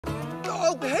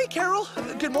Oh, hey, Carol.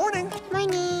 Good morning.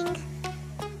 Morning.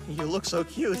 You look so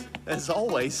cute, as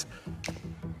always.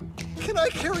 Can I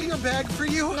carry your bag for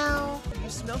you? No. You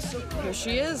smell so good. Here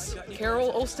she is,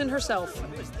 Carol Olston herself.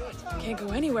 Can't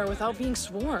go anywhere without being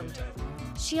swarmed.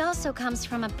 She also comes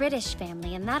from a British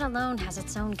family, and that alone has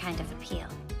its own kind of appeal.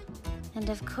 And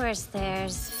of course,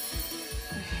 there's...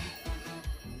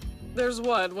 There's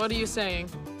what? What are you saying?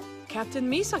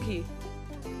 Captain Misaki.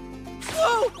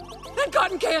 Whoa! And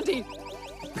cotton candy!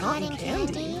 Cotton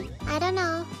candy? I don't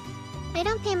know. I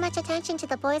don't pay much attention to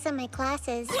the boys in my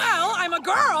classes. Well, I'm a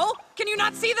girl! Can you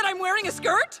not see that I'm wearing a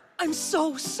skirt? I'm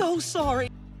so sorry.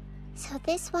 So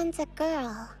this one's a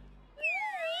girl.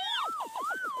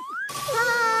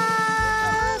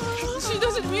 Ah! She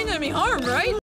doesn't mean any harm, right?